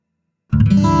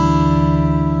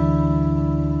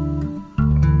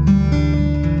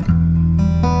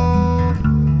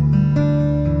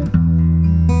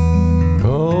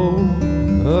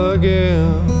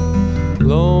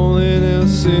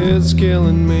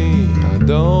killing me. I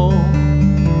don't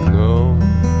know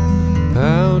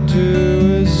how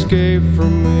to escape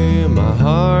from me. My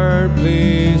heart,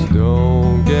 please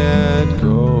don't get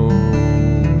cold.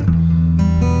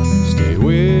 Stay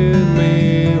with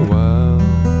me while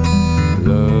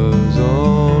love's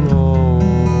on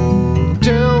hold.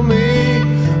 Tell me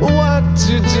what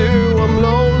to do, I'm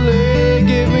lonely.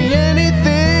 Give me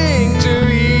anything to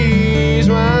ease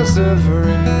my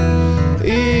suffering,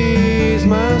 ease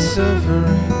my suffering.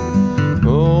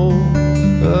 Oh,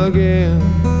 again,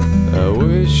 I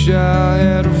wish I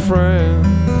had a friend,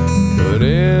 but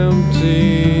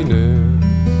emptiness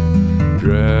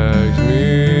drags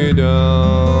me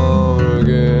down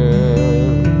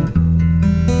again.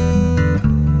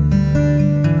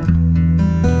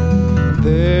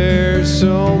 There's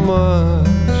so much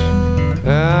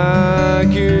I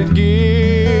could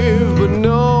give, but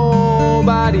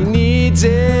nobody needs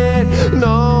it,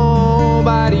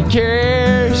 nobody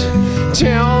cares.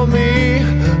 Tell me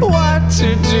what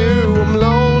to do, I'm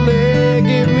lonely.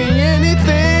 Give me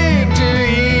anything to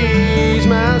ease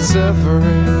my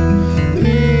suffering,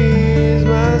 ease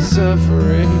my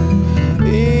suffering.